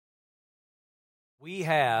We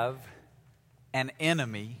have an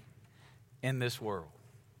enemy in this world.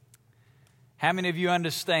 How many of you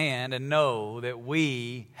understand and know that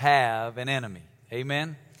we have an enemy?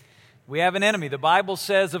 Amen? We have an enemy. The Bible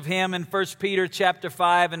says of him in 1 Peter chapter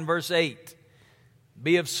 5 and verse 8,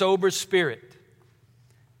 "Be of sober spirit,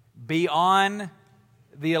 be on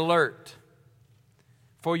the alert,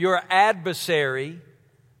 for your adversary,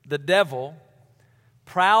 the devil,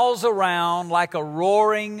 prowls around like a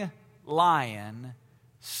roaring lion,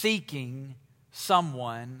 seeking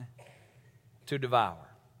someone to devour."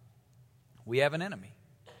 We have an enemy.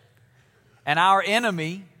 And our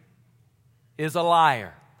enemy is a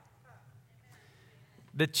liar.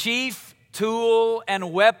 The chief tool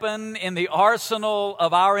and weapon in the arsenal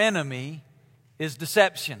of our enemy is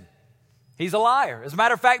deception. He's a liar. As a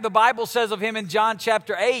matter of fact, the Bible says of him in John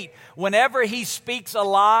chapter 8, whenever he speaks a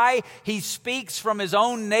lie, he speaks from his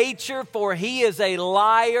own nature, for he is a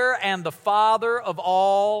liar and the father of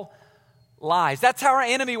all lies. That's how our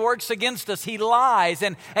enemy works against us. He lies,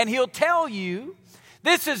 and he'll tell you,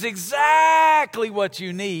 this is exactly what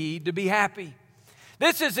you need to be happy.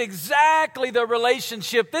 This is exactly the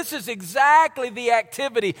relationship. This is exactly the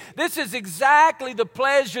activity. This is exactly the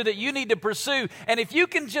pleasure that you need to pursue. And if you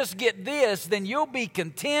can just get this, then you'll be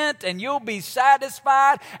content and you'll be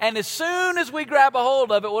satisfied. And as soon as we grab a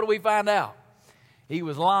hold of it, what do we find out? He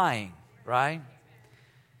was lying, right?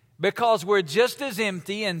 Because we're just as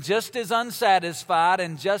empty and just as unsatisfied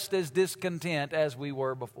and just as discontent as we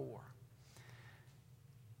were before.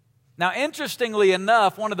 Now, interestingly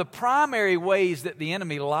enough, one of the primary ways that the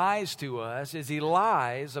enemy lies to us is he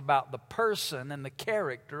lies about the person and the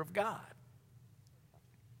character of God.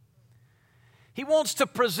 He wants to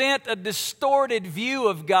present a distorted view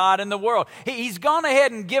of God in the world. He's gone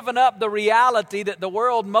ahead and given up the reality that the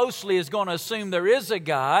world mostly is going to assume there is a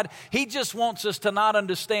God. He just wants us to not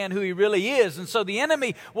understand who He really is. And so the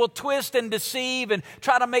enemy will twist and deceive and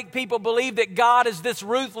try to make people believe that God is this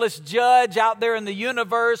ruthless judge out there in the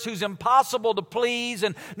universe who's impossible to please.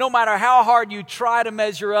 And no matter how hard you try to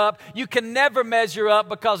measure up, you can never measure up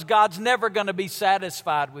because God's never going to be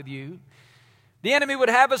satisfied with you. The enemy would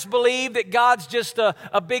have us believe that God's just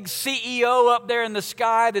a big CEO up there in the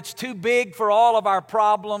sky that's too big for all of our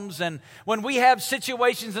problems. And when we have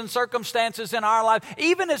situations and circumstances in our life,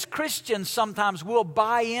 even as Christians, sometimes we'll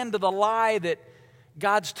buy into the lie that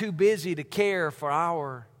God's too busy to care for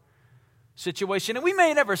our situation. And we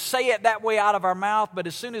may never say it that way out of our mouth, but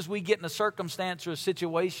as soon as we get in a circumstance or a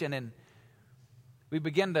situation and we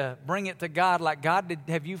begin to bring it to God like, God,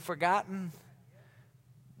 have you forgotten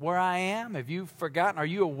where I am? Have you forgotten? Are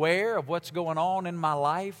you aware of what's going on in my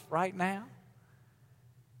life right now?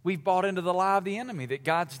 We've bought into the lie of the enemy that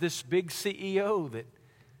God's this big CEO that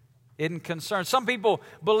isn't concerned. Some people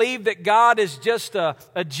believe that God is just a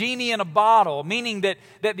genie in a bottle, meaning that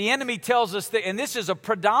the enemy tells us that, and this is a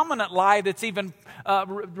predominant lie that's even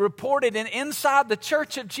reported inside the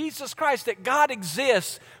Church of Jesus Christ, that God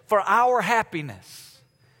exists for our happiness.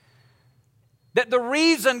 That the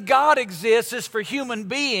reason God exists is for human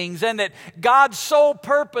beings, and that God's sole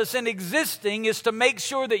purpose in existing is to make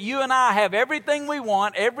sure that you and I have everything we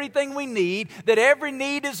want, everything we need, that every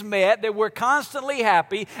need is met, that we're constantly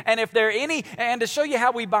happy. And if there are any, and to show you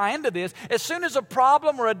how we buy into this, as soon as a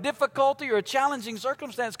problem or a difficulty or a challenging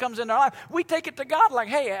circumstance comes into our life, we take it to God like,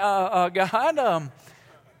 hey, God,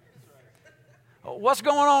 what's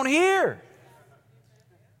going on here?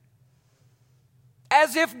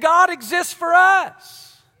 As if God exists for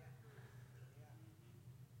us.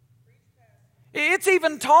 It's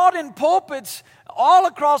even taught in pulpits all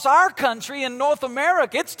across our country in North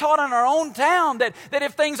America. It's taught in our own town that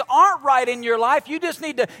if things aren't right in your life, you just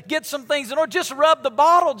need to get some things in order. Just rub the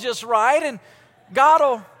bottle just right and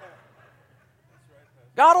God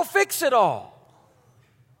will fix it all.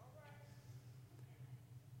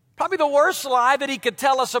 Probably the worst lie that he could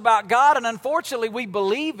tell us about God, and unfortunately we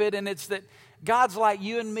believe it, and it's that God's like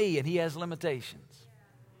you and me, and He has limitations.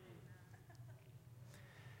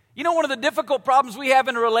 You know, one of the difficult problems we have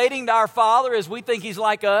in relating to our Father is we think He's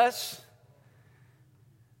like us.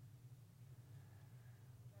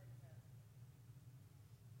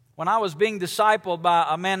 When I was being discipled by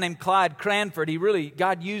a man named Clyde Cranford,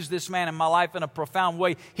 God used this man in my life in a profound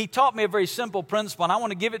way. He taught me a very simple principle, and I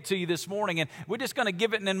want to give it to you this morning, and we're just going to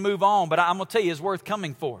give it and then move on, but I'm going to tell you it's worth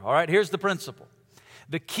coming for. All right, here's the principle.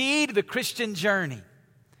 The key to the Christian journey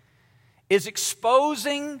is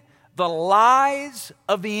exposing the lies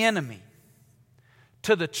of the enemy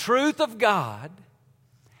to the truth of God,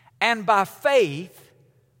 and by faith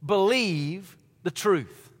believe the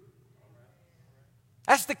truth.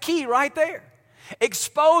 That's the key right there.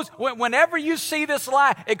 Whenever you see this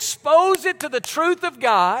lie, expose it to the truth of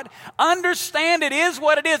God. Understand it is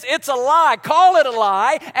what it is. It's a lie. Call it a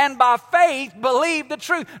lie. And by faith, believe the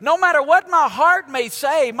truth. No matter what my heart may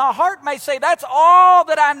say that's all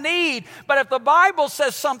that I need. But if the Bible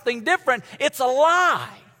says something different, it's a lie.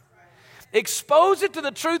 Expose it to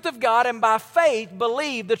the truth of God, and by faith,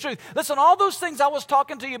 believe the truth. Listen, all those things I was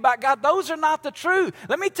talking to you about God, those are not the truth.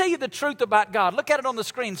 Let me tell you the truth about God. Look at it on the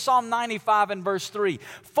screen, Psalm 95 and verse 3.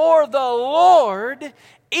 For the Lord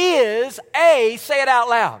is say it out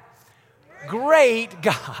loud, great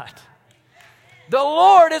God. The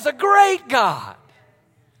Lord is a great God.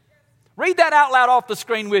 Read that out loud off the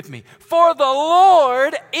screen with me. For the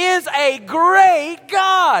Lord is a great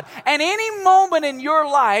God. And any moment in your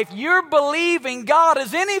life, you're believing God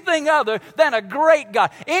is anything other than a great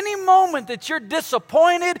God. Any moment that you're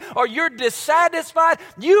disappointed or you're dissatisfied,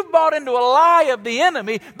 you've bought into a lie of the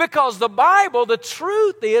enemy, because the Bible, the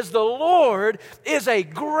truth is the Lord is a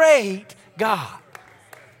great God.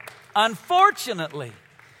 Unfortunately,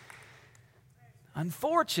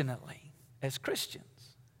 as Christians,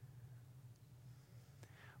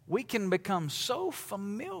 we can become so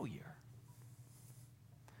familiar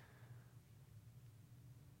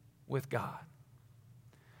with God.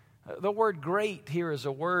 The word great here is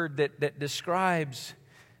a word that describes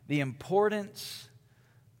the importance,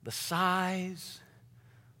 the size,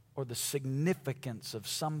 or the significance of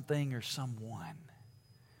something or someone.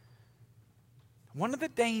 One of the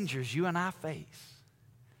dangers you and I face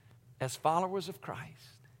as followers of Christ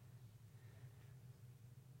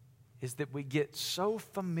is that we get so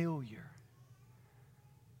familiar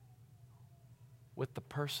with the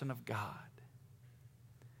person of God,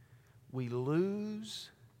 we lose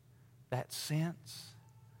that sense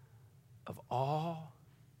of awe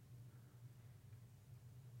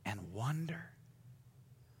and wonder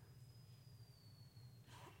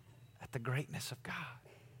at the greatness of God.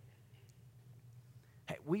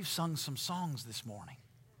 Hey, we've sung some songs this morning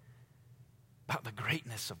about the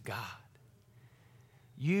greatness of God.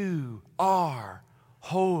 You are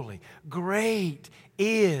holy. Great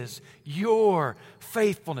is your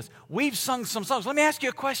faithfulness. We've sung some songs. Let me ask you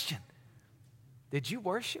a question. Did you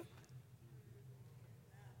worship?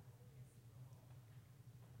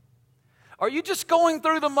 Are you just going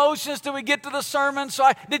through the motions till we get to the sermon?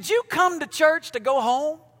 Did you come to church to go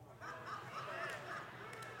home?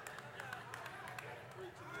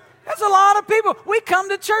 There's a lot of people. We come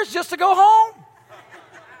to church just to go home.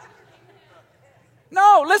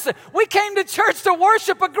 No, listen, we came to church to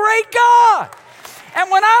worship a great God. And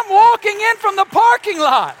when I'm walking in from the parking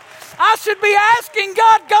lot, I should be asking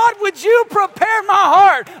God, God, would you prepare my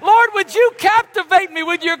heart? Lord, would you captivate me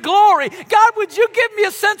with your glory? God, would you give me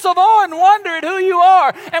a sense of awe and wonder at who you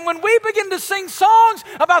are? And when we begin to sing songs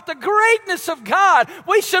about the greatness of God,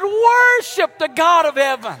 we should worship the God of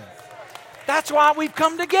heaven. That's why we've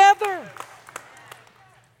come together.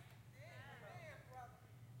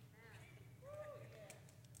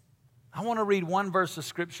 I want to read one verse of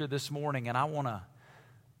Scripture this morning, and I want to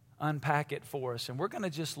unpack it for us. And we're going to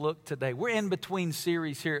just look today. We're in between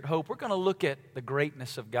series here at Hope. We're going to look at the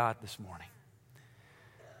greatness of God this morning.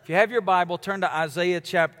 If you have your Bible, turn to Isaiah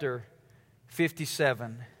chapter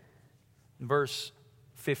 57, verse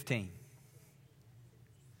 15.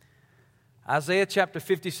 Isaiah chapter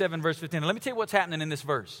 57, verse 15. Let me tell you what's happening in this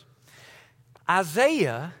verse.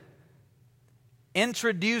 Isaiah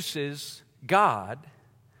introduces God,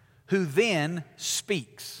 who then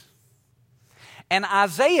speaks. And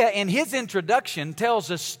Isaiah, in his introduction, tells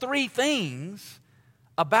us three things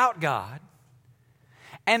about God.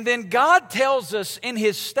 And then God tells us in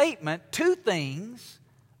his statement two things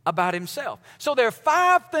about himself. So there are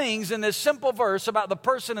 5 things in this simple verse about the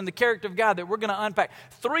person and the character of God that we're going to unpack.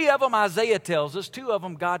 3 of them Isaiah tells us, 2 of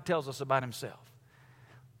them God tells us about himself.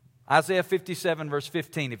 Isaiah 57, verse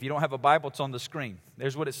 15. If you don't have a Bible, it's on the screen.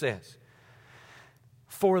 There's what it says.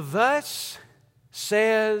 For thus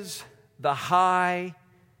says the high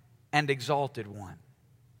and exalted one,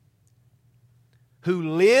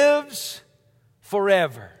 who lives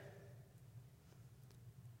forever,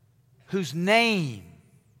 whose name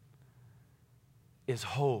is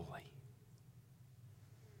holy.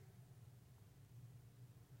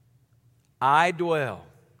 I dwell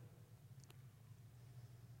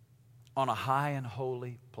on a high and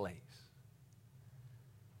holy place,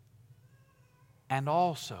 and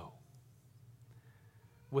also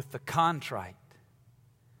with the contrite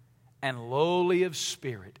and lowly of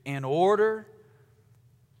spirit, in order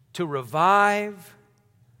to revive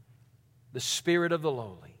the spirit of the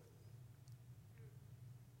lowly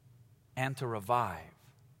and to revive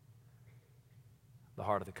the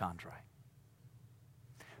heart of the contrite.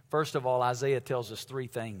 First of all, Isaiah tells us three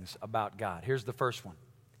things about God. Here's the first one.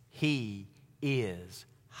 He is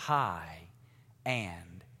high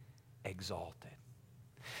and exalted.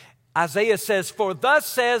 Isaiah says, for thus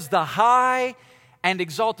says the high and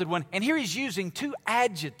exalted one. And here he's using two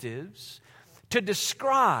adjectives to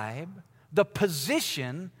describe the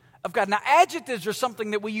position of God. Now, adjectives are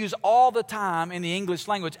something that we use all the time in the English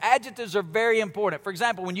language. Adjectives are very important. For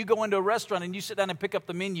example, when you go into a restaurant and you sit down and pick up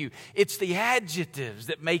the menu, it's the adjectives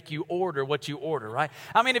that make you order what you order, right?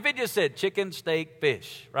 I mean, if it just said chicken, steak,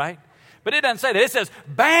 fish, right? But it doesn't say that. It says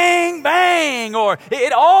bang, bang, or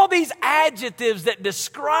all these adjectives that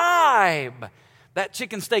describe that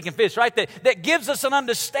chicken, steak, and fish, right? That gives us an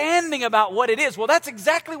understanding about what it is. Well, that's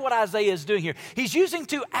exactly what Isaiah is doing here. He's using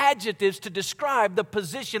two adjectives to describe the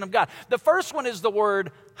position of God. The first one is the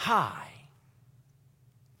word high.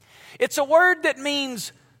 It's a word that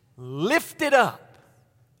means lifted up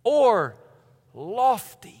or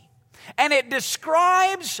lofty. And it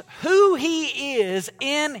describes who He is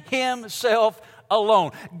in Himself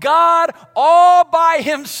alone. God all by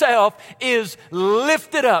Himself is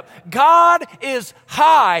lifted up. God is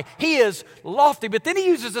high. He is lofty. But then He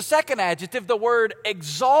uses a second adjective, the word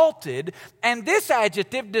exalted. And this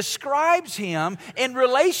adjective describes Him in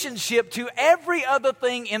relationship to every other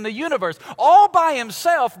thing in the universe. All by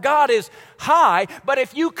Himself, God is high. But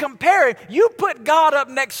if you compare Him, you put God up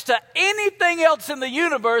next to anything else in the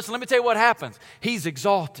universe, and let me tell you what happens. He's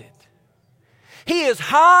exalted. He is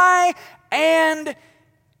high and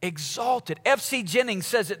exalted. F.C. Jennings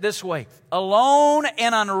says it this way: alone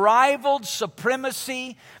in unrivaled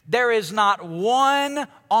supremacy, there is not one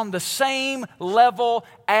on the same level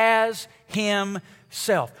as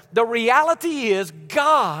Himself. The reality is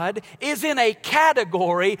God is in a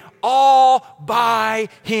category all by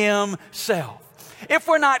Himself. If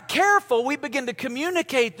we're not careful, we begin to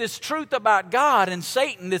communicate this truth about God and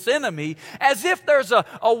Satan, this enemy, as if there's a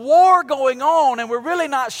war going on and we're really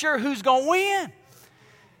not sure who's going to win.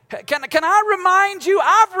 Can I remind you,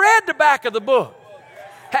 I've read the back of the book.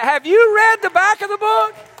 Have you read the back of the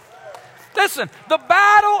book? Listen, the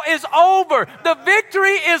battle is over. The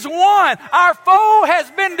victory is won. Our foe has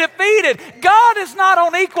been defeated. God is not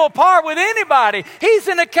on equal par with anybody. He's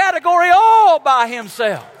in a category all by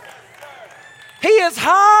Himself. He is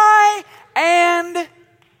high and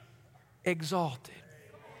exalted.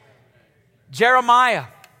 Jeremiah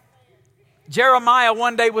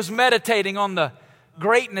one day was meditating on the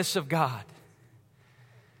greatness of God.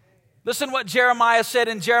 Listen what Jeremiah said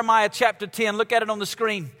in Jeremiah chapter 10. Look at it on the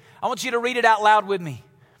screen. I want you to read it out loud with me.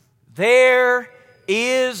 There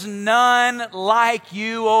is none like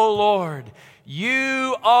you, O Lord.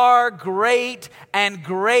 You are great, and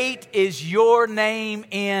great is your name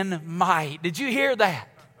in might. Did you hear that?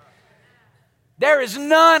 There is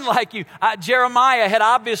none like you. Jeremiah had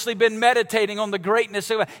obviously been meditating on the greatness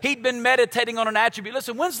of God. He'd been meditating on an attribute.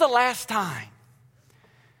 Listen, when's the last time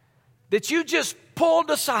that you just pulled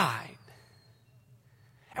aside?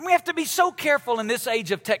 And we have to be so careful in this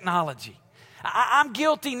age of technology. I'm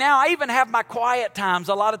guilty now. I even have my quiet times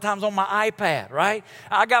a lot of times on my iPad, right?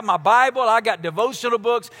 I got my Bible, I got devotional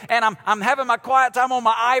books, and I'm having my quiet time on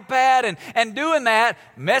my iPad, and doing that,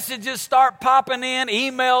 messages start popping in,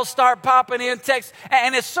 emails start popping in, texts,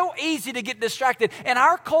 and it's so easy to get distracted. In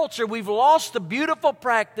our culture, we've lost the beautiful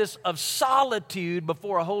practice of solitude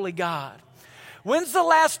before a holy God. When's the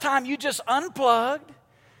last time you just unplugged?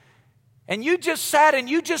 And you just sat and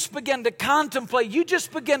you just began to contemplate, you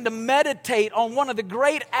just began to meditate on one of the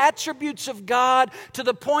great attributes of God to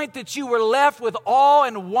the point that you were left with awe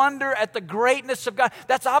and wonder at the greatness of God.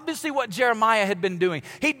 That's obviously what Jeremiah had been doing.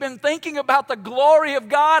 He'd been thinking about the glory of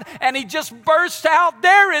God, and he just burst out,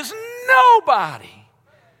 there is nobody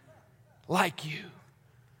like you.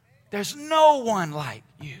 There's no one like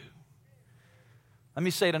you. Let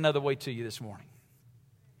me say it another way to you this morning.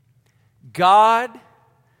 God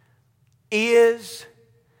is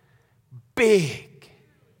big.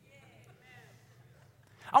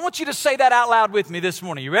 I want you to say that out loud with me this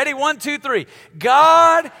morning. You ready? 1, 2, 3.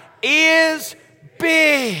 God is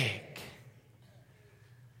big.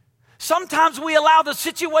 Sometimes we allow the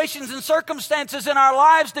situations and circumstances in our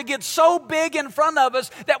lives to get so big in front of us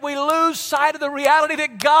that we lose sight of the reality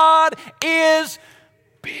that God is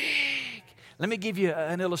big. Let me give you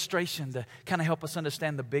an illustration to kind of help us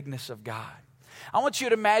understand the bigness of God. I want you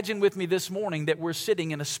to imagine with me this morning that we're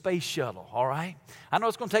sitting in a space shuttle, all right? I know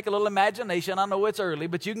it's going to take a little imagination. I know it's early,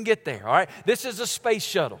 but you can get there, all right? This is a space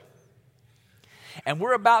shuttle. And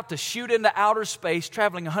we're about to shoot into outer space,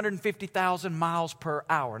 traveling 150,000 miles per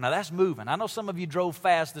hour. Now, that's moving. I know some of you drove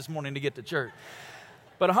fast this morning to get to church.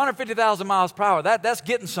 But 150,000 miles per hour, that's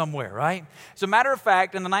getting somewhere, right? As a matter of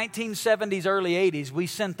fact, in the 1970s, early 80s, we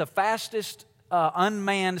sent the fastest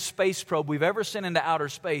unmanned space probe we've ever sent into outer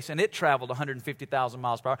space, and it traveled 150,000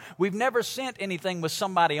 miles per hour. We've never sent anything with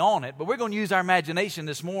somebody on it, but we're going to use our imagination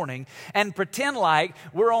this morning and pretend like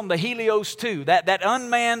we're on the Helios 2, that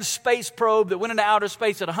unmanned space probe that went into outer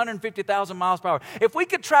space at 150,000 miles per hour. If we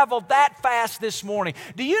could travel that fast this morning,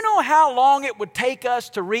 do you know how long it would take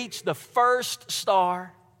us to reach the first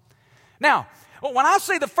star? Now, when I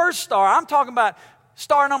say the first star, I'm talking about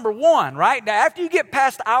star number 1, right? Now, after you get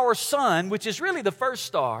past our sun, which is really the first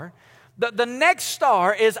star, the next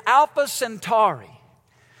star is Alpha Centauri.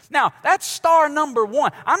 Now, that's star number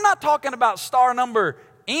 1. I'm not talking about star number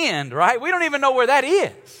N, right? We don't even know where that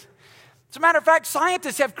is. As a matter of fact,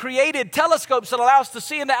 scientists have created telescopes that allow us to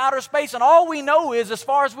see into outer space, and all we know is, as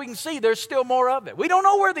far as we can see, there's still more of it. We don't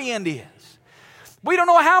know where the end is. We don't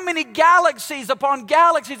know how many galaxies upon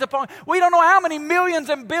galaxies upon, we don't know how many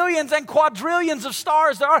millions and billions and quadrillions of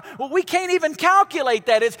stars there are. Well, we can't even calculate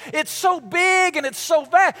that. It's so big and it's so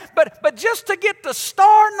vast. But just to get to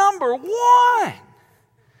star number 1,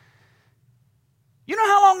 you know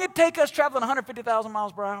how long it'd take us traveling 150,000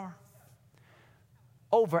 miles per hour?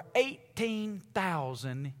 Over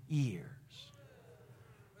 18,000 years.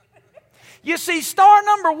 You see, star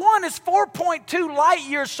number 1 is 4.2 light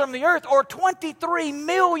years from the earth, or 23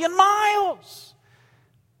 million miles.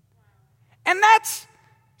 And that's,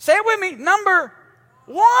 say it with me, number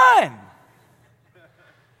 1.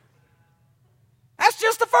 That's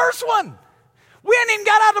just the first one. We ain't even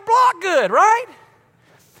got out of the block good, right?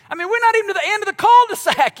 I mean, we're not even to the end of the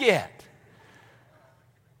cul-de-sac yet.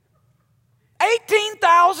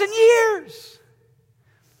 18,000 years.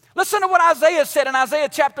 Listen to what Isaiah said in Isaiah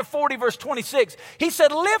chapter 40, verse 26. He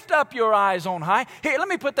said, lift up your eyes on high. Here, let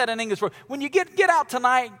me put that in English for you. When you get out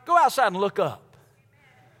tonight, go outside and look up.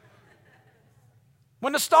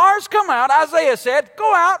 When the stars come out, Isaiah said,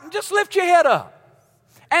 go out and just lift your head up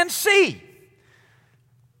and see.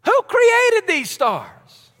 Who created these stars?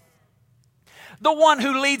 The one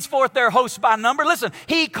who leads forth their hosts by number. Listen,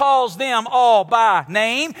 he calls them all by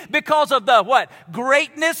name because of the what?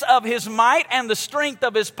 Greatness of his might and the strength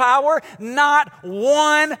of his power. Not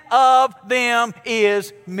one of them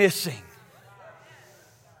is missing.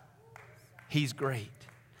 He's great.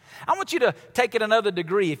 I want you to take it another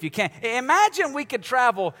degree if you can. Imagine we could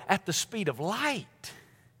travel at the speed of light.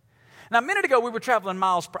 Now, a minute ago we were traveling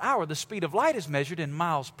miles per hour. The speed of light is measured in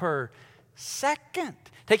miles per second.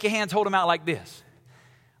 Take your hands, hold them out like this.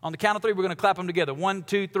 On the count of 3, we're going to clap them together. 1,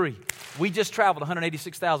 2, 3. We just traveled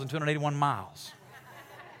 186,281 miles.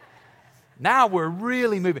 Now we're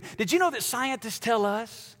really moving. Did you know that scientists tell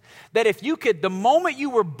us that if you could, the moment you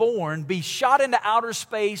were born, be shot into outer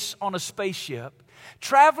space on a spaceship,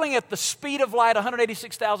 traveling at the speed of light,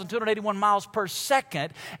 186,281 miles per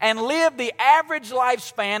second, and live the average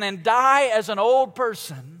lifespan and die as an old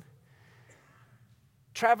person,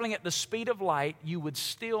 traveling at the speed of light, you would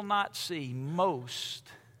still not see most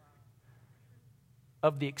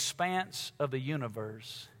of the expanse of the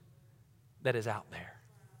universe that is out there.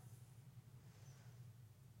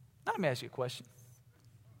 Now let me ask you a question.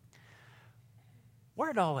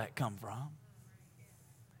 Where did all that come from?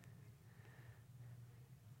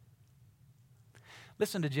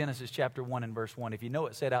 Listen to Genesis chapter 1 and verse 1. If you know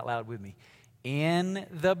it, say it out loud with me. In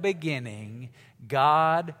the beginning,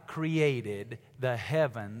 God created the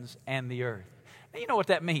heavens and the earth. Now, you know what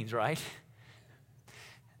that means, right?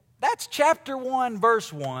 That's chapter 1,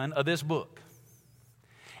 verse 1 of this book.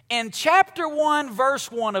 In chapter 1,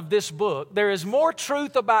 verse 1 of this book, there is more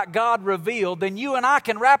truth about God revealed than you and I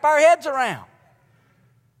can wrap our heads around.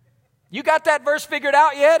 You got that verse figured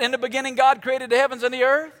out yet? In the beginning, God created the heavens and the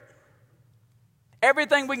earth.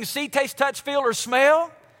 Everything we can see, taste, touch, feel, or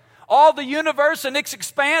smell. All the universe and its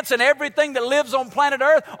expanse and everything that lives on planet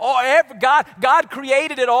Earth. God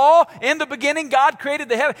created it all. In the beginning, God created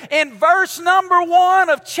the heaven. In verse number 1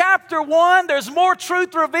 of chapter 1, there's more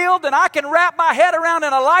truth revealed than I can wrap my head around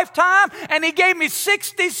in a lifetime. And He gave me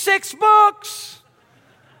 66 books.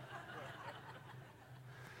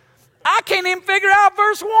 I can't even figure out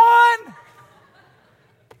verse 1.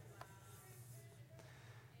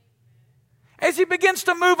 As he begins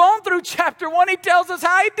to move on through chapter 1, he tells us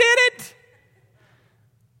how he did it.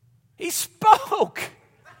 He spoke.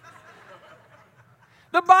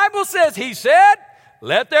 The Bible says, he said,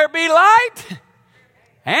 let there be light.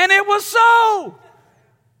 And it was so.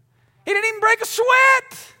 He didn't even break a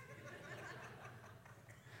sweat.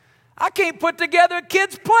 I can't put together a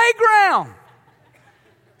kid's playground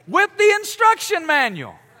with the instruction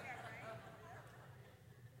manual.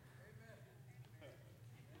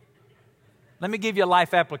 Let me give you a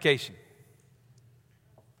life application.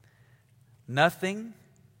 Nothing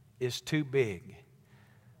is too big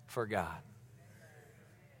for God.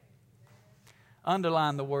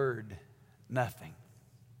 Underline the word nothing.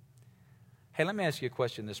 Hey, let me ask you a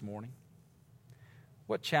question this morning.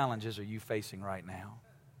 What challenges are you facing right now?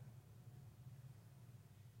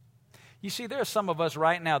 You see, there are some of us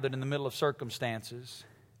right now that are in the middle of circumstances.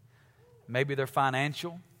 Maybe they're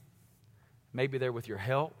financial. Maybe they're with your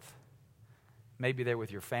health. Maybe they're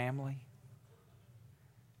with your family.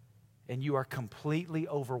 And you are completely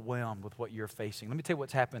overwhelmed with what you're facing. Let me tell you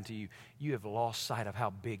what's happened to you. You have lost sight of how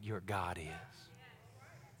big your God is.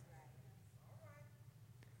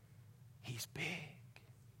 He's big.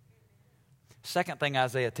 Second thing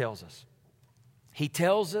Isaiah tells us. He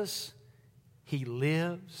tells us He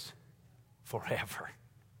lives forever.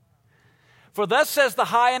 For thus says the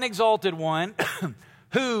high and exalted one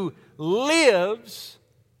who lives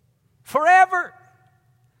forever.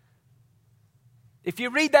 If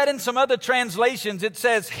you read that in some other translations, it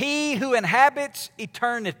says, He who inhabits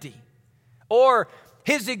eternity, or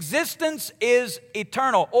His existence is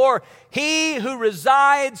eternal, or He who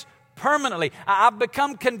resides permanently. I've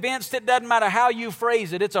become convinced it doesn't matter how you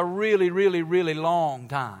phrase it, it's a really, really, really long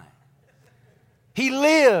time. He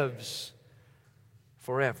lives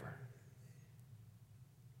forever.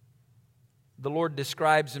 The Lord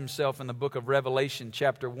describes Himself in the book of Revelation,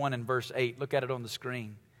 chapter 1 and verse 8. Look at it on the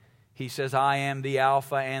screen. He says, I am the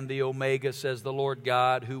Alpha and the Omega, says the Lord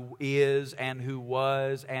God, who is and who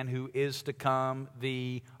was and who is to come,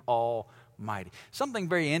 the Almighty. Something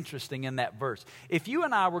very interesting in that verse. If you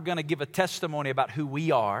and I were going to give a testimony about who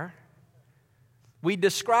we are, we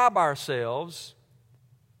describe ourselves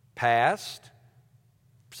past,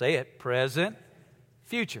 say it, present,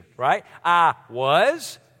 future, right? I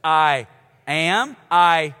was, I am,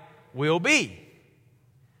 I will be.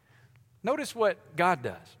 Notice what God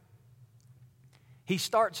does. He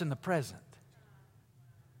starts in the present.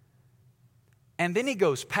 And then He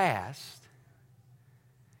goes past.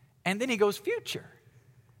 And then He goes future.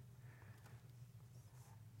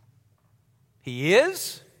 He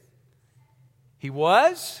is. He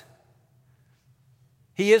was.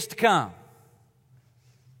 He is to come.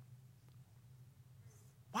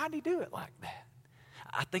 Why did He do it like that?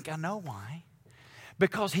 I think I know why.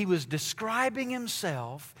 Because He was describing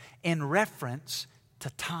Himself in reference to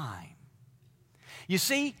time. You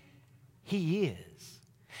see, He is.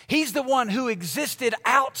 He's the one who existed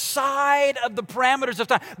outside of the parameters of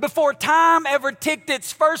time. Before time ever ticked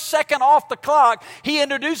its first second off the clock, He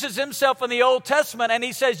introduces Himself in the Old Testament and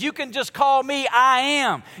He says, you can just call me I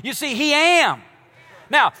am. You see, He am.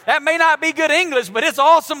 Now, that may not be good English, but it's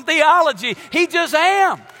awesome theology. He just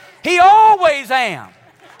am. He always am.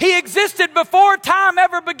 He existed before time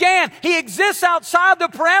ever began. He exists outside the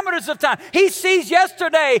parameters of time. He sees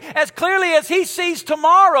yesterday as clearly as He sees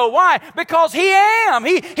tomorrow. Why? Because He am.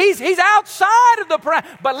 He's outside of the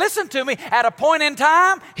parameters. But listen to me, at a point in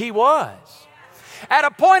time, He was. At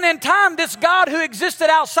a point in time, this God who existed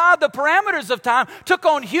outside the parameters of time took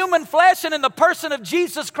on human flesh and in the person of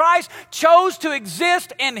Jesus Christ chose to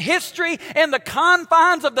exist in history in the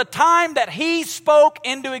confines of the time that He spoke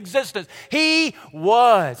into existence. He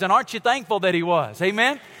was. And aren't you thankful that He was?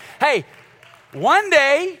 Amen? Hey, one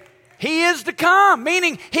day He is to come,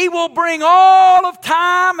 meaning He will bring all of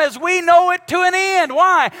time as we know it to an end.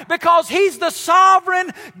 Why? Because He's the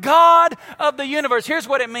sovereign God of the universe. Here's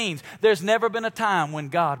what it means. There's never been a time when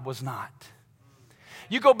God was not.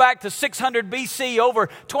 You go back to 600 BC, over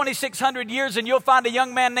 2,600 years, and you'll find a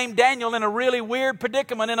young man named Daniel in a really weird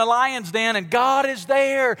predicament in a lion's den, and God is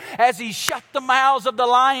there as He shut the mouths of the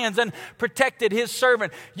lions and protected His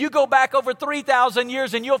servant. You go back over 3,000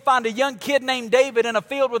 years, and you'll find a young kid named David in a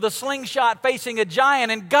field with a slingshot facing a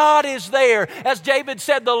giant, and God is there. As David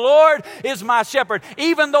said, the Lord is my shepherd.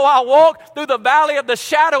 Even though I walk through the valley of the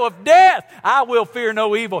shadow of death, I will fear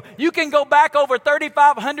no evil. You can go back over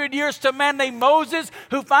 3,500 years to a man named Moses,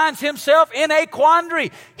 who finds himself in a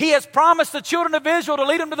quandary. He has promised the children of Israel to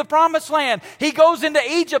lead them to the promised land. He goes into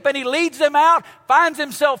Egypt and he leads them out, finds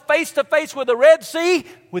himself face to face with the Red Sea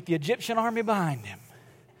with the Egyptian army behind him.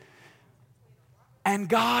 And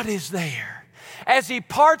God is there as He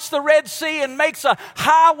parts the Red Sea and makes a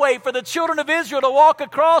highway for the children of Israel to walk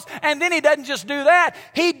across. And then He doesn't just do that.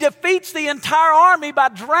 He defeats the entire army by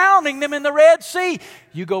drowning them in the Red Sea.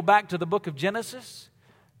 You go back to the book of Genesis,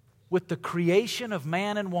 with the creation of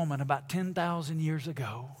man and woman about 10,000 years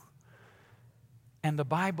ago. And the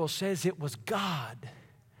Bible says it was God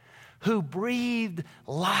who breathed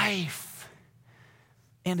life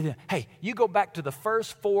into them. Hey, you go back to the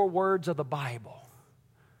first 4 words of the Bible.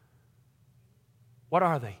 What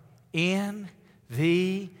are they? In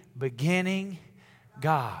the beginning,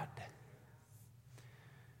 God.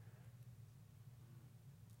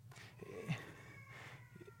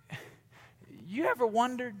 You ever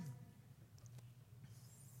wondered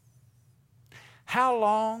how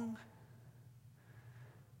long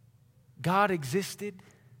God existed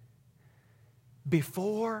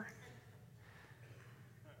before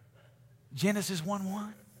Genesis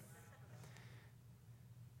 1:1?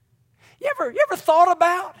 You ever thought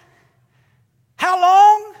about how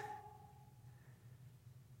long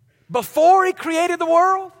before He created the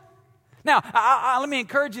world? Now, let me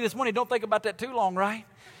encourage you this morning, don't think about that too long, right?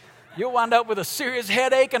 You'll wind up with a serious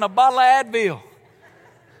headache and a bottle of Advil.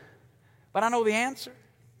 But I know the answer.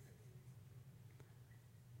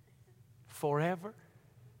 Forever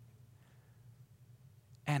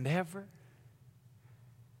and ever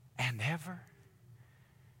and ever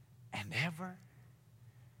and ever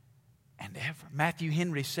and ever. Matthew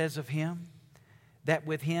Henry says of Him that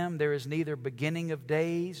with Him there is neither beginning of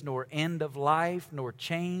days nor end of life nor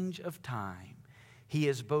change of time. He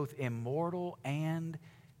is both immortal and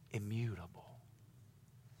immutable.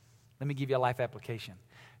 Let me give you a life application.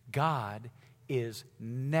 God is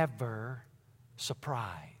never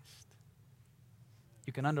surprised.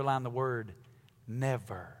 You can underline the word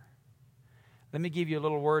never. Let me give you a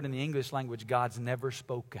little word in the English language. God's never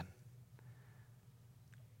spoken.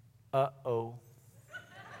 Uh-oh.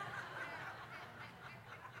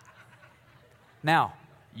 Now,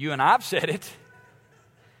 you and I've said it.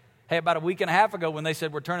 Hey, about a week and a half ago when they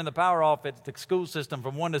said we're turning the power off at the school system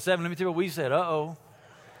from 1 to 7, let me tell you what we said. Uh-oh.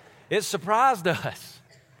 It surprised us.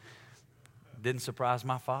 Didn't surprise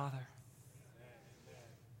my father.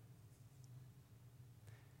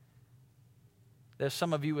 There's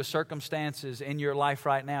some of you with circumstances in your life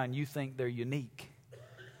right now and you think they're unique.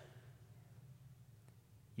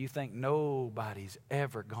 You think nobody's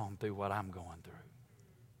ever gone through what I'm going through.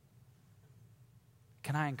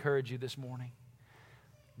 Can I encourage you this morning?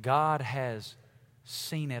 God has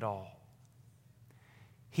seen it all.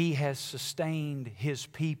 He has sustained His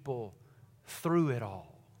people through it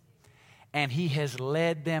all. And He has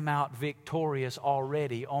led them out victorious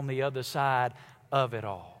already on the other side of it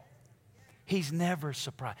all. He's never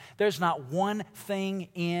surprised. There's not one thing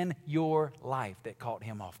in your life that caught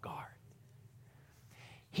Him off guard.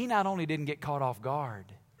 He not only didn't get caught off guard,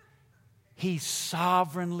 He's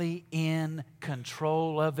sovereignly in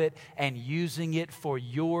control of it and using it for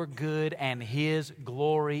your good and His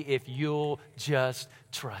glory if you'll just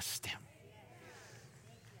trust Him.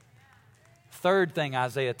 Third thing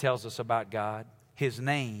Isaiah tells us about God, His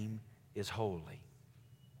name is holy.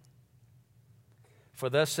 For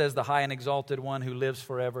thus says the high and exalted one who lives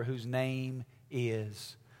forever, whose name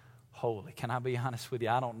is holy. Can I be honest with you?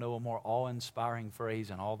 I don't know a more awe-inspiring phrase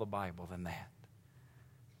in all the Bible than that.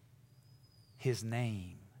 His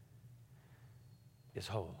name is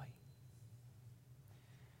holy.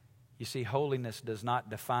 You see, holiness does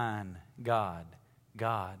not define God.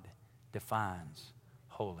 God defines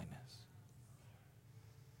holiness.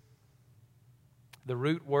 The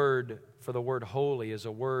root word for the word holy is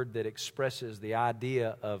a word that expresses the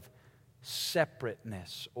idea of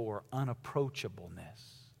separateness or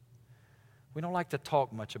unapproachableness. We don't like to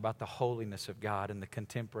talk much about the holiness of God in the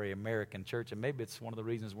contemporary American church, and maybe it's one of the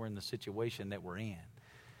reasons we're in the situation that we're in.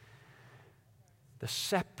 The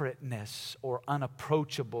separateness or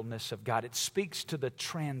unapproachableness of God, it speaks to the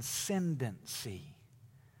transcendency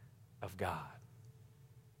of God.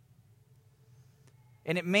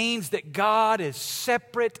 And it means that God is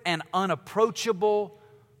separate and unapproachable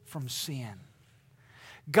from sin.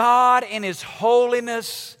 God in His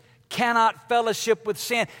holiness cannot fellowship with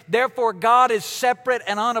sin. Therefore, God is separate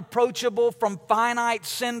and unapproachable from finite,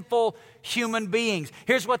 sinful human beings.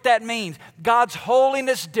 Here's what that means. God's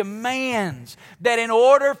holiness demands that in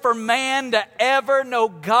order for man to ever know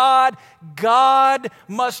God, God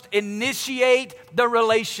must initiate the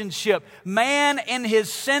relationship. Man in his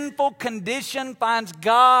sinful condition finds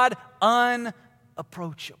God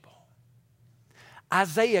unapproachable.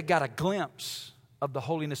 Isaiah got a glimpse of the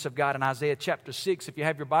holiness of God in Isaiah chapter 6. If you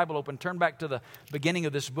have your Bible open, turn back to the beginning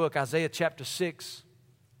of this book, Isaiah chapter 6.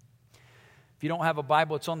 If you don't have a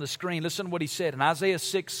Bible, it's on the screen. Listen to what he said. In Isaiah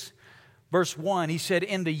 6, verse 1, he said,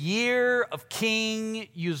 in the year of King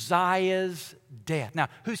Uzziah's death. Now,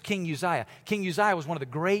 who's King Uzziah? King Uzziah was one of the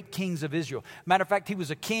great kings of Israel. Matter of fact, he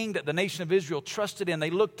was a king that the nation of Israel trusted in.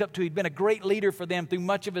 They looked up to. He'd been a great leader for them through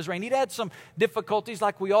much of his reign. He'd had some difficulties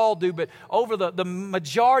like we all do, but over the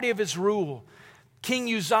majority of his rule,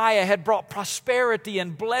 King Uzziah had brought prosperity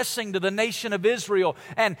and blessing to the nation of Israel.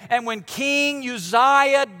 And when King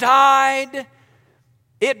Uzziah died,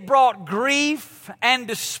 It brought grief and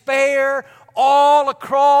despair all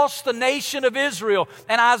across the nation of Israel.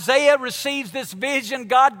 And Isaiah receives this vision.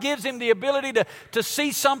 God gives him the ability to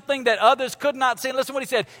see something that others could not see. And listen to what he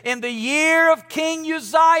said. In the year of King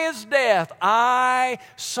Uzziah's death, I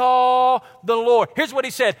saw the Lord. Here's what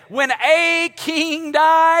he said. When a king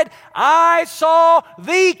died, I saw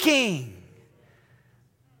the King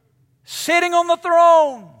sitting on the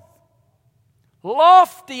throne,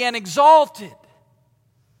 lofty and exalted,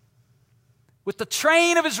 with the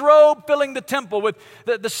train of his robe filling the temple. With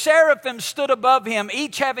the seraphim stood above him,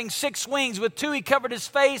 each having 6 wings. With 2 he covered his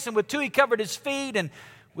face, and with 2 he covered his feet, and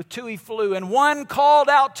with 2 he flew. And one called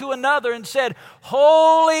out to another and said,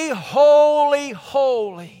 Holy, holy,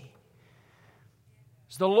 holy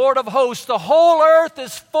is the Lord of hosts. The whole earth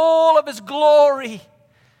is full of his glory.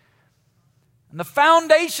 And the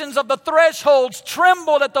foundations of the thresholds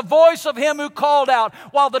trembled at the voice of him who called out,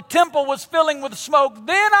 while the temple was filling with smoke.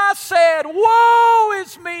 Then I said, Woe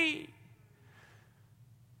is me!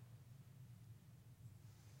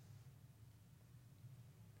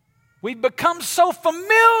 We've become so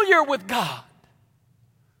familiar with God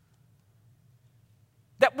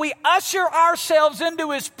that we usher ourselves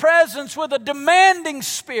into his presence with a demanding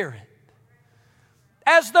spirit,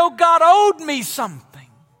 as though God owed me something.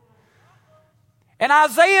 And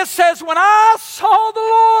Isaiah says, when I saw the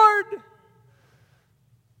Lord,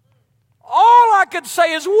 all I could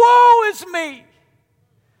say is, Woe is me!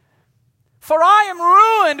 For I am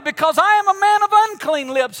ruined, because I am a man of unclean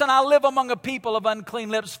lips, and I live among a people of unclean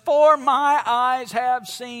lips. For my eyes have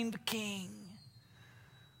seen the King,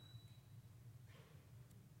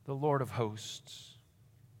 the Lord of hosts.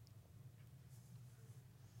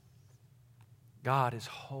 God is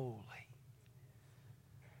holy.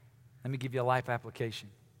 Let me give you a life application.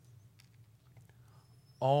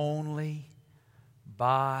 Only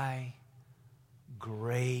by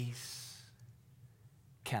grace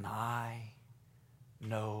can I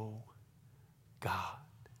know God.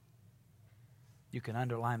 You can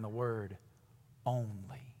underline the word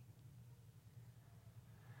only.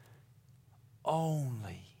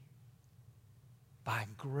 Only by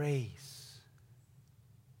grace.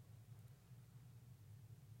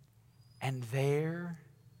 And there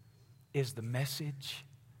is the message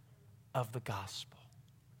of the gospel.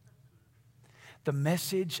 The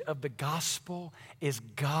message of the gospel is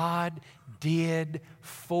God did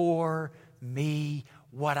for me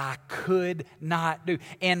what I could not do.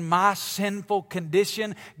 In my sinful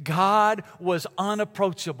condition, God was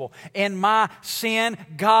unapproachable. In my sin,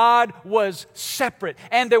 God was separate.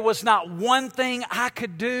 And there was not one thing I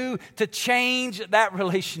could do to change that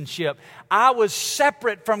relationship. I was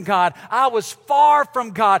separate from God. I was far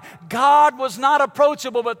from God. God was not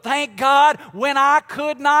approachable, but thank God when I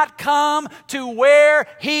could not come to where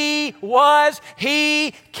He was,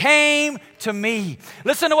 He came to me.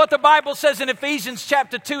 Listen to what the Bible says in Ephesians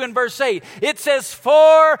chapter 2 and verse 8. It says,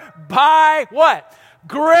 for by what?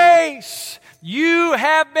 Grace you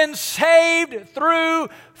have been saved through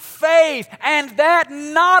faith, and that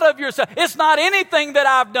not of yourself. It's not anything that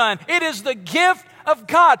I've done. It is the gift of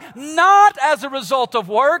God, not as a result of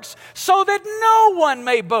works, so that no one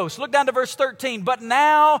may boast. Look down to verse 13. But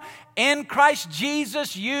now in Christ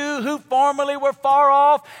Jesus, you who formerly were far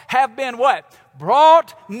off have been what?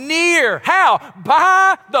 Brought near. How?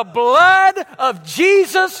 By the blood of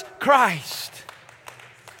Jesus Christ.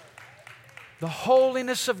 The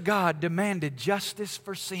holiness of God demanded justice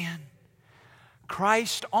for sin.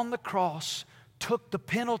 Christ on the cross took the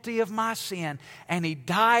penalty of my sin, and He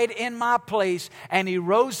died in my place, and He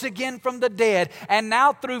rose again from the dead. And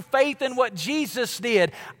now through faith in what Jesus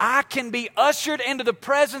did, I can be ushered into the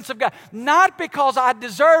presence of God. Not because I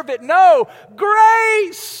deserve it. No,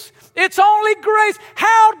 grace. It's only grace.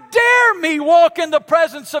 How dare me walk in the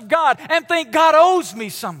presence of God and think God owes me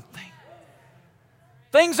something?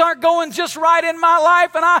 Things aren't going just right in my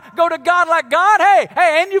life, and I go to God like, God,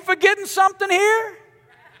 hey, ain't you forgetting something here?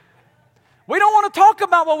 We don't want to talk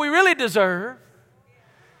about what we really deserve.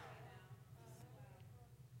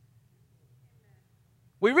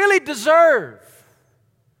 We really deserve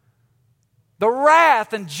the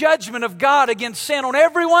wrath and judgment of God against sin on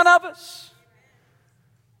every one of us.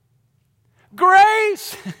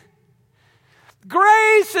 Grace.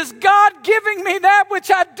 Grace is God giving me that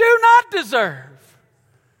which I do not deserve.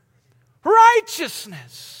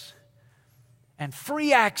 Righteousness and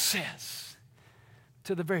free access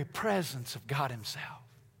to the very presence of God Himself.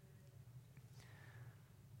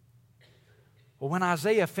 Well, when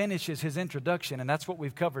Isaiah finishes his introduction, and that's what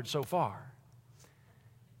we've covered so far,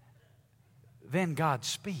 then God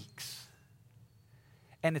speaks.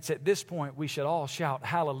 And it's at this point we should all shout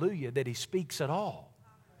hallelujah that He speaks at all.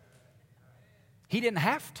 He didn't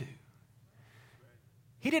have to.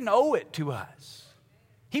 He didn't owe it to us.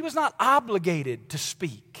 He was not obligated to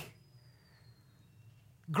speak.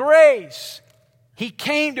 Grace. He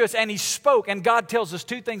came to us and He spoke. And God tells us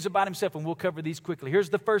two things about Himself, and we'll cover these quickly. Here's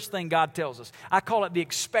the first thing God tells us. I call it the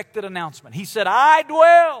expected announcement. He said, I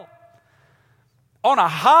dwell on a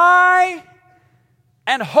high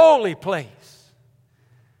and holy place.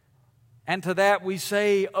 And to that we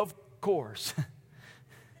say, of course.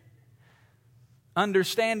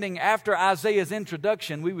 Understanding after Isaiah's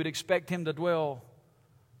introduction, we would expect him to dwell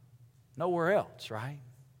nowhere else, right?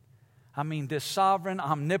 I mean, this sovereign,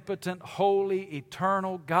 omnipotent, holy,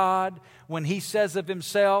 eternal God, when He says of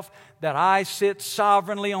Himself that I sit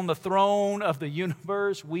sovereignly on the throne of the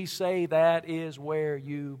universe, we say that is where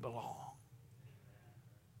you belong.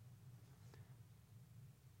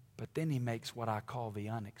 But then He makes what I call the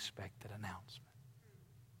unexpected announcement.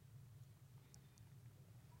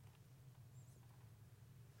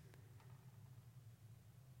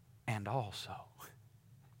 And also,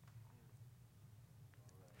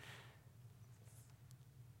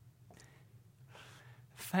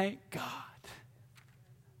 thank God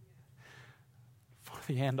for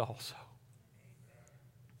the and also.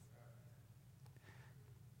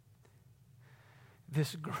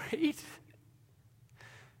 This great,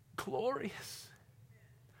 glorious,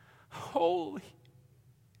 holy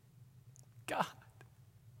God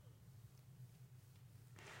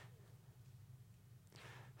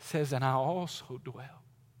says, and I also dwell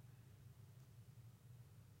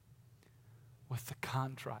with the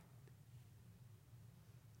contrite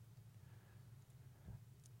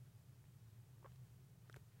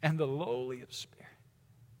and the lowly of spirit,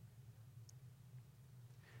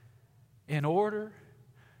 in order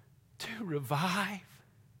to revive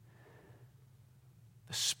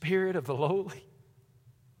the spirit of the lowly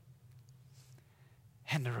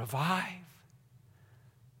and to revive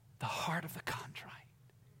the heart of the contrite.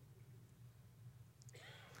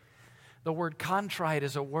 The word contrite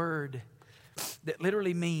is a word that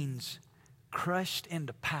literally means crushed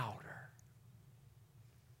into powder.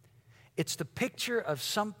 It's the picture of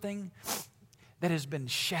something that has been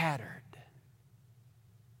shattered.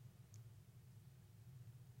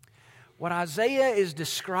 What Isaiah is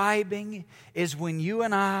describing is when you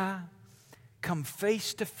and I come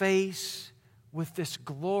face to face with this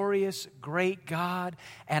glorious, great God,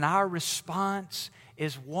 and our response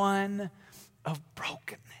is one of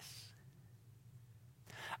brokenness.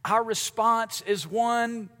 Our response is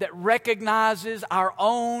one that recognizes our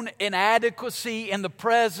own inadequacy in the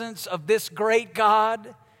presence of this great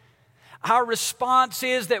God. Our response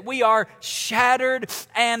is that we are shattered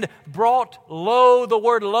and brought low. The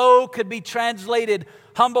word low could be translated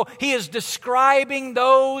humble. He is describing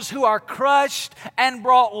those who are crushed and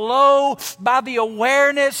brought low by the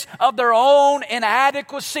awareness of their own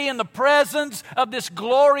inadequacy in the presence of this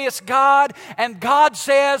glorious God. And God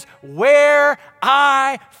says, where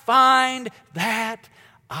I find that,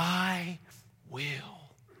 I will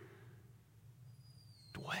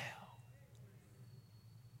dwell.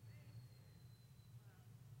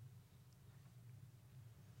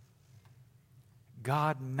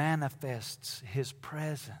 God manifests His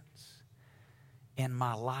presence in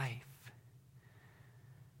my life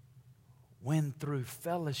when through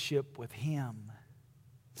fellowship with Him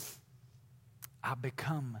I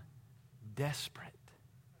become desperate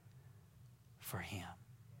for Him.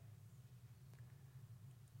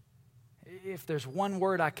 If there's one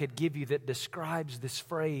word I could give you that describes this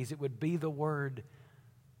phrase, it would be the word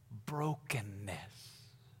brokenness.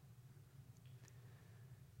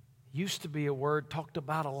 Used to be a word talked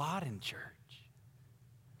about a lot in church.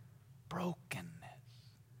 Brokenness.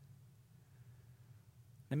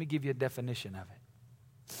 Let me give you a definition of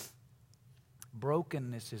it.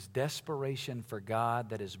 Brokenness is desperation for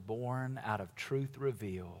God that is born out of truth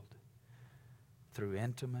revealed through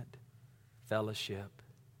intimate fellowship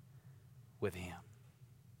with Him.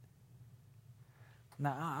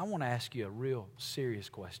 Now, I want to ask you a real serious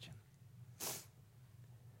question.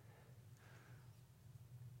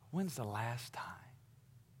 When's the last time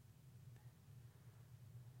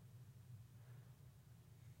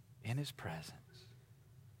in His presence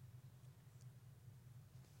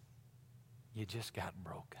you just got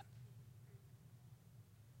broken?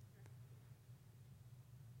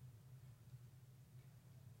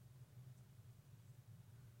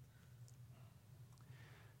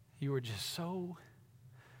 You were just so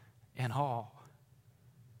in awe.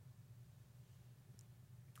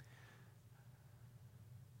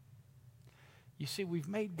 You see, we've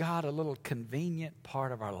made God a little convenient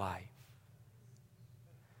part of our life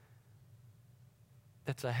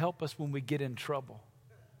that's a help us when we get in trouble.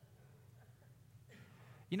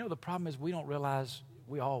 You know, the problem is we don't realize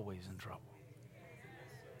we're always in trouble.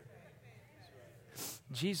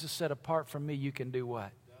 Jesus said, apart from me, you can do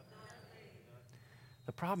what?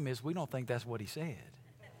 The problem is we don't think that's what he said.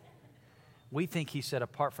 We think he said,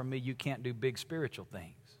 apart from me, you can't do big spiritual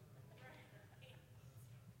things.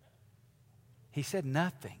 He said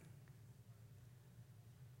nothing.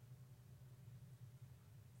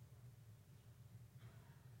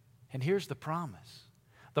 And here's the promise.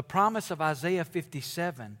 The promise of Isaiah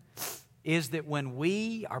 57 is that when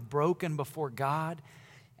we are broken before God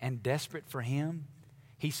and desperate for Him,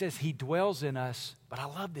 He says He dwells in us, but I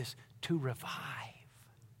love this, to revive.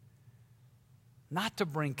 Not to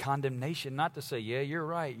bring condemnation, not to say, yeah, you're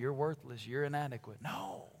right, you're worthless, you're inadequate.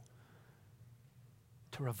 No.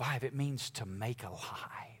 To revive, it means to make alive.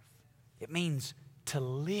 It means to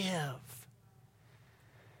live.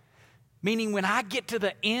 Meaning when I get to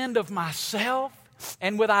the end of myself,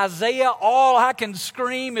 and with Isaiah, all I can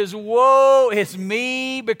scream is, woe is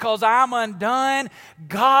me because I'm undone.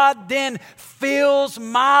 God then fills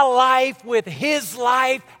my life with His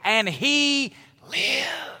life and He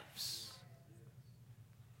lives.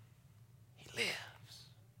 He lives.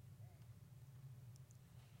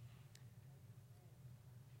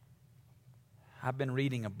 I've been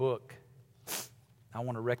reading a book I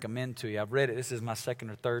want to recommend to you. I've read it. This is my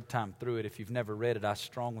second or third time through it. If you've never read it, I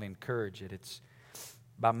strongly encourage it. It's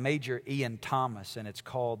by Major Ian Thomas, and it's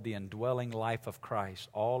called The Indwelling Life of Christ,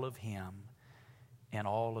 All of Him and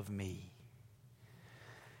All of Me.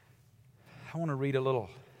 I want to read a little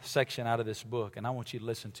section out of this book, and I want you to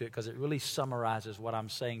listen to it because it really summarizes what I'm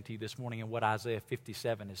saying to you this morning and what Isaiah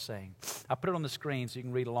 57 is saying. I put it on the screen so you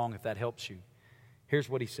can read along if that helps you. Here's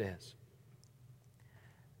what he says.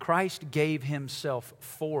 Christ gave Himself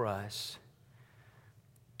for us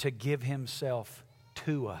to give Himself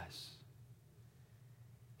to us.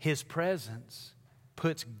 His presence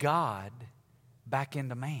puts God back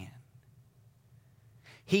into man.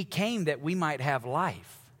 He came that we might have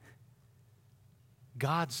life,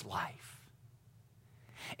 God's life.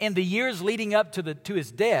 In the years leading up to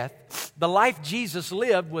His death, the life Jesus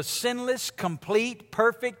lived was sinless, complete,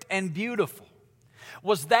 perfect, and beautiful.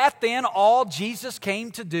 Was that then all Jesus came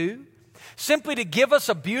to do? Simply to give us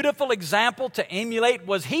a beautiful example to emulate?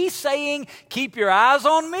 Was He saying, keep your eyes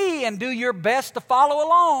on me and do your best to follow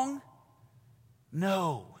along?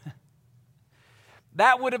 No.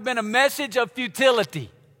 That would have been a message of futility.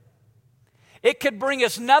 It could bring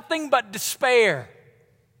us nothing but despair.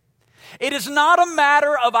 It is not a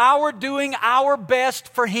matter of our doing our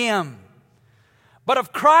best for Him, but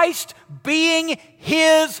of Christ being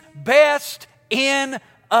His best in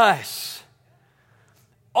us.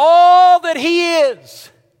 All that He is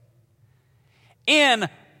in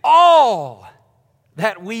all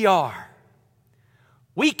that we are.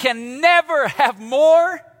 We can never have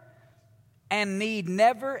more and need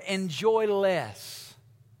never enjoy less.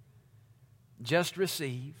 Just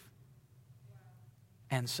receive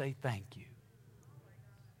and say thank you.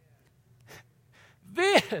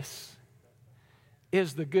 This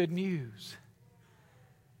is the good news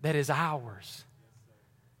that is ours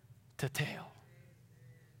to tell.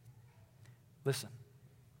 Listen,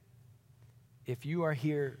 if you are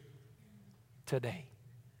here today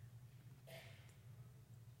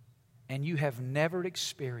and you have never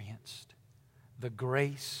experienced the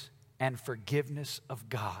grace and forgiveness of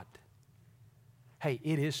God, hey,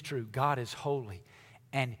 it is true, God is holy,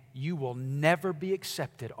 and you will never be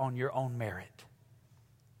accepted on your own merit.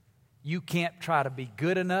 You can't try to be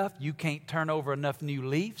good enough. You can't turn over enough new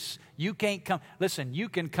leaves. You can't come. Listen, you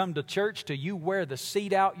can come to church till you wear the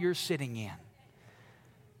seat out you're sitting in.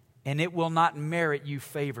 And it will not merit you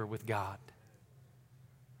favor with God.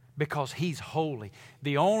 Because He's holy.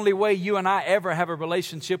 The only way you and I ever have a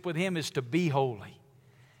relationship with Him is to be holy.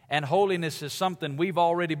 And holiness is something we've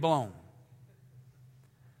already blown.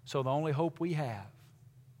 So the only hope we have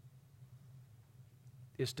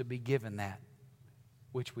is to be given that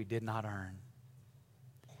which we did not earn.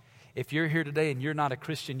 If you're here today and you're not a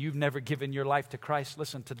Christian, you've never given your life to Christ,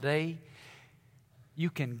 listen, today you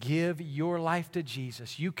can give your life to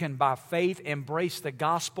Jesus. You can by faith embrace the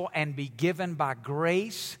gospel and be given by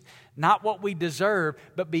grace, not what we deserve,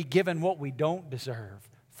 but be given what we don't deserve.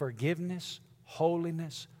 Forgiveness,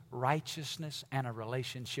 holiness, righteousness, and a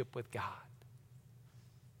relationship with God.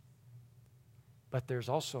 But there's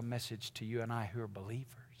also a message to you and I who are believers.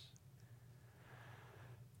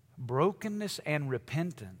 Brokenness and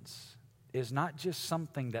repentance is not just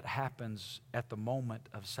something that happens at the moment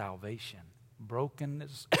of salvation.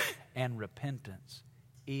 Brokenness and repentance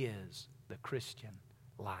is the Christian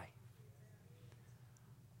life.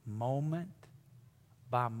 Moment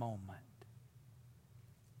by moment.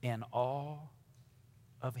 in awe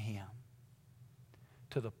of Him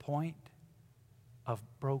to the point of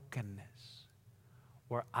brokenness,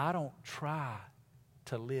 where I don't try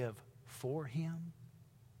to live for Him.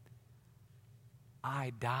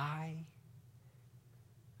 I die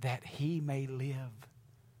that He may live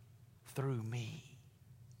through me.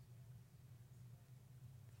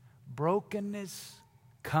 Brokenness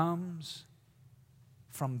comes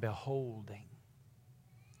from beholding.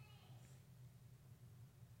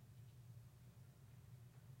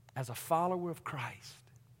 As a follower of Christ,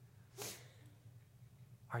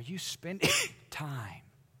 are you spending time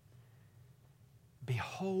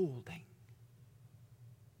beholding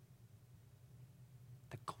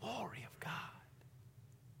the glory of God?